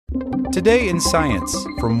Today in Science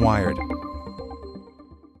from Wired.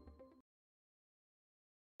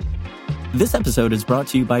 This episode is brought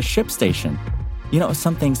to you by ShipStation. You know,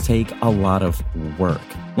 some things take a lot of work,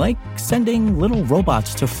 like sending little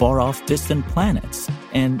robots to far-off distant planets.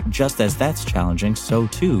 And just as that's challenging, so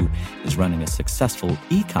too is running a successful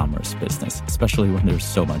e-commerce business, especially when there's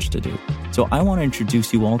so much to do. So I want to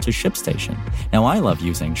introduce you all to ShipStation. Now, I love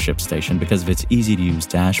using ShipStation because of its easy-to-use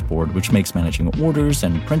dashboard, which makes managing orders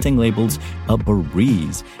and printing labels a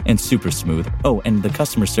breeze and super smooth. Oh, and the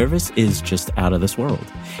customer service is just out of this world.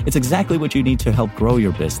 It's exactly what you need to help grow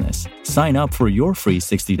your business. Sign up for your free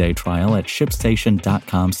 60-day trial at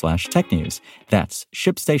shipstation.com/technews. That's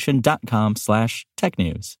shipstation.com/technews.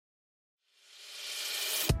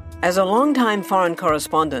 As a longtime foreign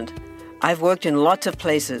correspondent, I've worked in lots of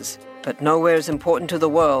places, but nowhere as important to the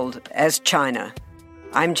world as China.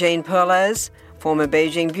 I'm Jane Perlez, former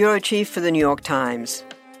Beijing bureau chief for the New York Times.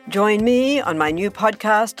 Join me on my new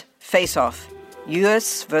podcast, Face Off,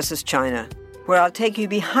 U.S. versus China, where I'll take you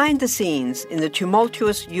behind the scenes in the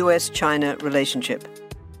tumultuous U.S.-China relationship.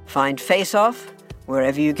 Find Face Off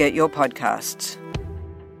wherever you get your podcasts.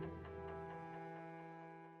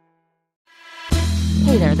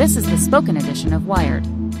 Hey there, this is the spoken edition of Wired.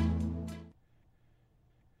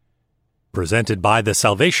 Presented by the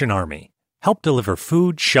Salvation Army. Help deliver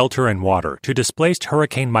food, shelter, and water to displaced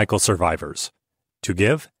Hurricane Michael survivors. To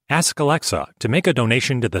give, ask Alexa to make a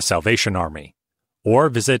donation to the Salvation Army. Or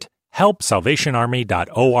visit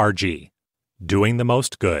helpsalvationarmy.org. Doing the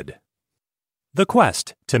most good. The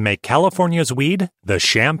Quest to Make California's Weed the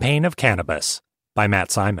Champagne of Cannabis by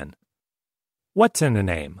Matt Simon. What's in a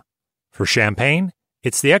name? For champagne,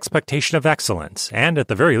 it's the expectation of excellence and, at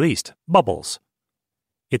the very least, bubbles.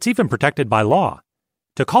 It's even protected by law.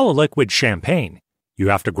 To call a liquid champagne, you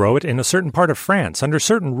have to grow it in a certain part of France under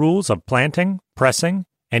certain rules of planting, pressing,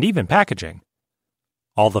 and even packaging.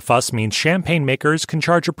 All the fuss means champagne makers can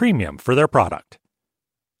charge a premium for their product.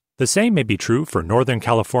 The same may be true for Northern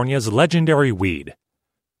California's legendary weed.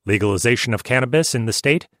 Legalization of cannabis in the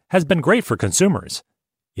state has been great for consumers.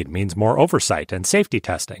 It means more oversight and safety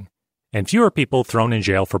testing, and fewer people thrown in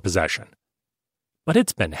jail for possession. But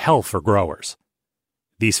it's been hell for growers.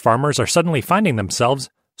 These farmers are suddenly finding themselves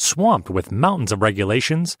swamped with mountains of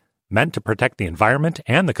regulations meant to protect the environment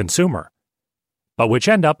and the consumer, but which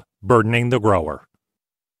end up burdening the grower.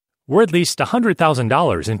 We're at least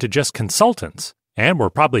 $100,000 into just consultants, and we're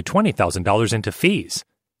probably $20,000 into fees,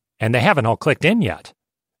 and they haven't all clicked in yet,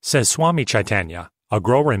 says Swami Chaitanya, a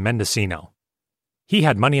grower in Mendocino. He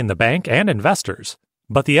had money in the bank and investors,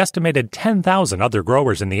 but the estimated 10,000 other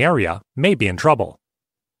growers in the area may be in trouble.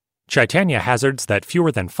 Chaitanya hazards that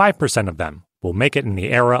fewer than 5% of them will make it in the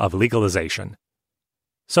era of legalization.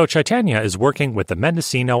 So Chaitanya is working with the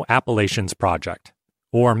Mendocino Appellations Project,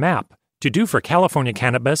 or MAP, to do for California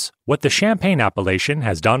cannabis what the Champagne appellation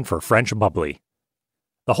has done for French bubbly.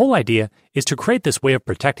 The whole idea is to create this way of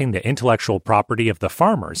protecting the intellectual property of the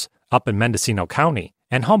farmers up in Mendocino County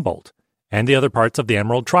and Humboldt and the other parts of the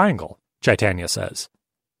Emerald Triangle, Chaitanya says.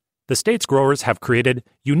 The state's growers have created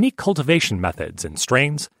unique cultivation methods and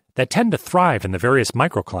strains that tend to thrive in the various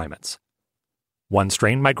microclimates. One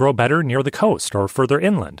strain might grow better near the coast or further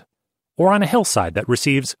inland, or on a hillside that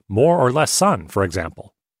receives more or less sun, for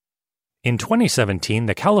example. In 2017,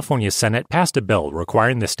 the California Senate passed a bill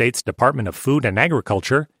requiring the state's Department of Food and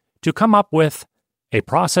Agriculture to come up with a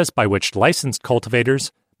process by which licensed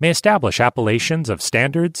cultivators may establish appellations of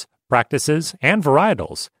standards, practices, and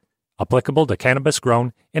varietals applicable to cannabis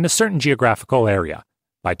grown in a certain geographical area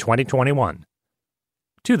by 2021.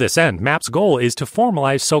 To this end, MAP's goal is to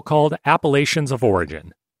formalize so-called appellations of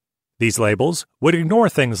origin. These labels would ignore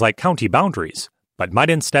things like county boundaries, but might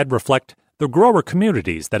instead reflect the grower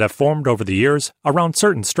communities that have formed over the years around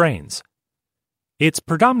certain strains. It's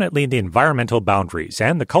predominantly the environmental boundaries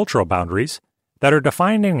and the cultural boundaries that are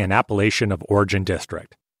defining an appellation of origin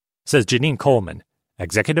district, says Janine Coleman,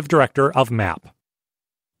 executive director of MAP.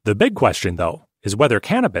 The big question, though, is whether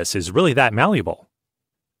cannabis is really that malleable.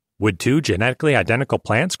 Would two genetically identical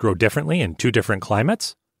plants grow differently in two different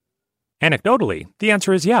climates? Anecdotally, the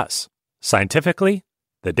answer is yes. Scientifically,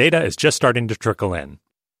 the data is just starting to trickle in.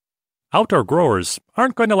 Outdoor growers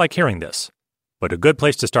aren't going to like hearing this, but a good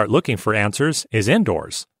place to start looking for answers is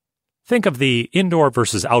indoors. Think of the indoor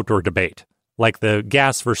versus outdoor debate, like the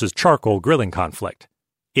gas versus charcoal grilling conflict.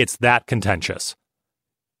 It's that contentious.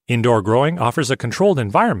 Indoor growing offers a controlled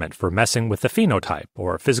environment for messing with the phenotype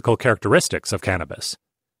or physical characteristics of cannabis.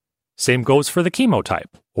 Same goes for the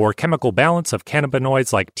chemotype, or chemical balance of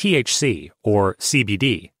cannabinoids like THC or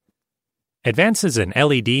CBD. Advances in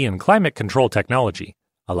LED and climate control technology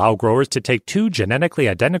allow growers to take two genetically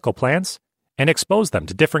identical plants and expose them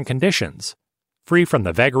to different conditions, free from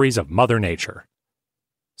the vagaries of Mother Nature.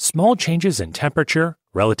 Small changes in temperature,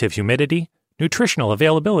 relative humidity, nutritional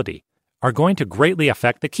availability are going to greatly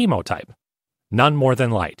affect the chemotype. None more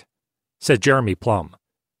than light, says Jeremy Plum,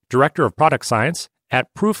 Director of Product Science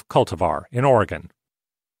at Proof Cultivar in Oregon.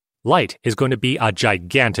 Light is going to be a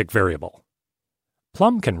gigantic variable.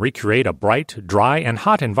 Plum can recreate a bright, dry, and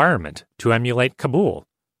hot environment to emulate Kabul,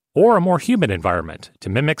 or a more humid environment to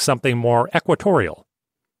mimic something more equatorial.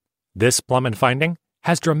 This Plum finding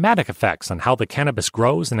has dramatic effects on how the cannabis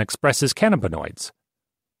grows and expresses cannabinoids.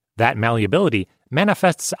 That malleability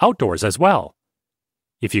manifests outdoors as well.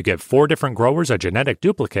 If you give 4 different growers a genetic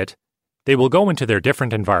duplicate, they will go into their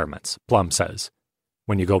different environments, Plum says.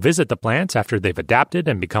 When you go visit the plants after they've adapted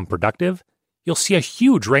and become productive, you'll see a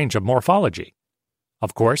huge range of morphology.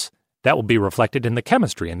 Of course, that will be reflected in the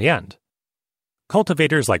chemistry in the end.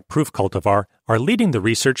 Cultivators like Proof Cultivar are leading the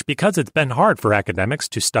research because it's been hard for academics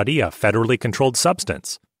to study a federally controlled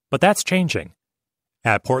substance, but that's changing.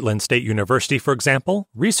 At Portland State University, for example,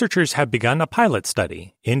 researchers have begun a pilot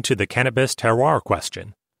study into the cannabis terroir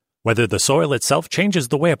question, whether the soil itself changes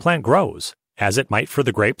the way a plant grows, as it might for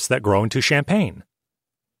the grapes that grow into champagne.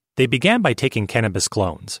 They began by taking cannabis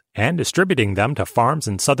clones and distributing them to farms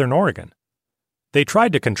in southern Oregon. They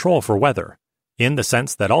tried to control for weather, in the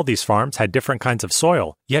sense that all these farms had different kinds of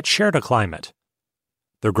soil, yet shared a climate.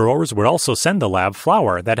 The growers would also send the lab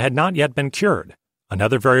flower that had not yet been cured,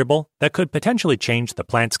 another variable that could potentially change the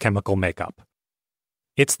plant's chemical makeup.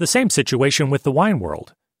 It's the same situation with the wine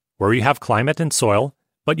world, where you have climate and soil,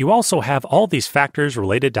 but you also have all these factors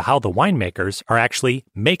related to how the winemakers are actually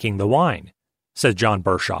making the wine, says John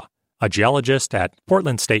Bershaw, a geologist at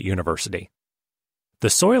Portland State University. The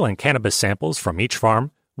soil and cannabis samples from each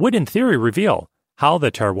farm would in theory reveal how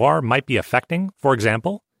the terroir might be affecting, for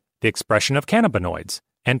example, the expression of cannabinoids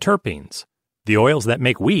and terpenes, the oils that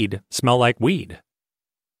make weed smell like weed.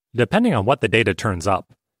 Depending on what the data turns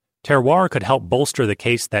up, terroir could help bolster the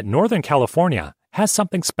case that Northern California has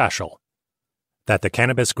something special, that the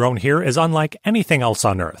cannabis grown here is unlike anything else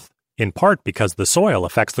on Earth, in part because the soil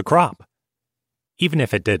affects the crop. Even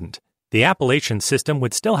if it didn't, the Appalachian system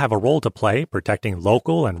would still have a role to play protecting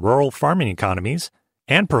local and rural farming economies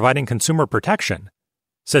and providing consumer protection,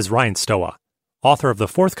 says Ryan Stoa, author of the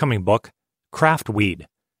forthcoming book, Craft Weed,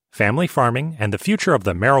 Family Farming and the Future of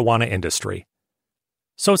the Marijuana Industry.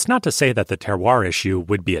 So it's not to say that the terroir issue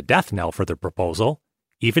would be a death knell for the proposal,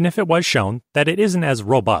 even if it was shown that it isn't as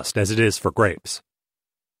robust as it is for grapes.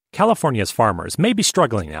 California's farmers may be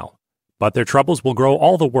struggling now, but their troubles will grow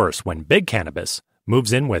all the worse when big cannabis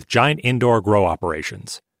moves in with giant indoor grow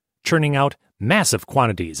operations, churning out massive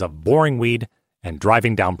quantities of boring weed and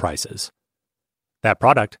driving down prices. That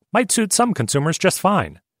product might suit some consumers just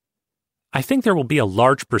fine. I think there will be a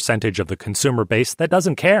large percentage of the consumer base that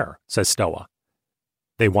doesn't care, says Stoa.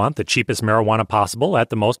 They want the cheapest marijuana possible at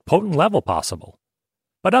the most potent level possible.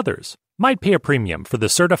 But others might pay a premium for the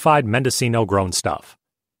certified Mendocino-grown stuff.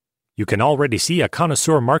 You can already see a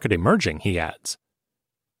connoisseur market emerging, he adds.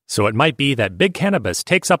 So it might be that big cannabis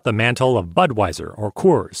takes up the mantle of Budweiser or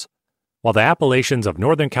Coors, while the Appalachians of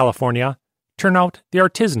Northern California turn out the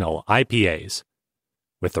artisanal IPAs.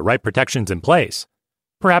 With the right protections in place,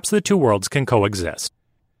 perhaps the two worlds can coexist.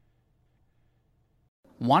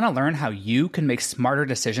 Want to learn how you can make smarter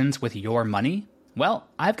decisions with your money? Well,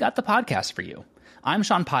 I've got the podcast for you. I'm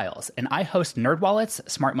Sean Piles, and I host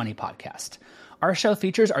NerdWallet's Smart Money Podcast. Our show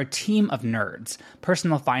features our team of nerds,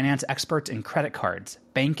 personal finance experts in credit cards,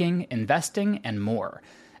 banking, investing, and more.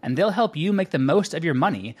 And they'll help you make the most of your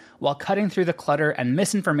money while cutting through the clutter and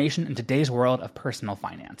misinformation in today's world of personal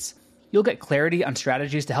finance. You'll get clarity on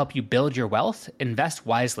strategies to help you build your wealth, invest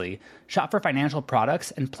wisely, shop for financial products,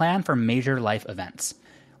 and plan for major life events.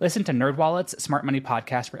 Listen to NerdWallet's Smart Money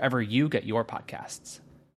Podcast wherever you get your podcasts.